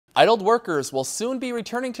Idled workers will soon be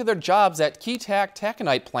returning to their jobs at Keetac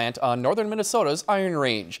Taconite plant on northern Minnesota's Iron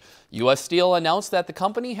Range. U.S. Steel announced that the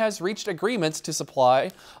company has reached agreements to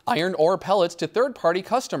supply iron ore pellets to third-party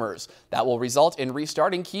customers. That will result in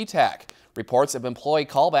restarting Keetac. Reports of employee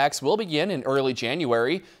callbacks will begin in early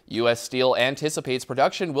January. U.S. Steel anticipates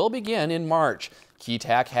production will begin in March.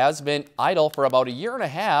 Keetac has been idle for about a year and a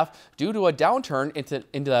half due to a downturn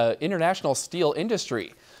in the international steel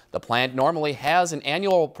industry. The plant normally has an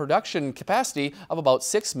annual production capacity of about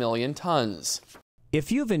 6 million tons.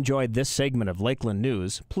 If you've enjoyed this segment of Lakeland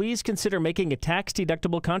News, please consider making a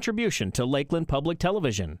tax-deductible contribution to Lakeland Public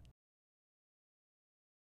Television.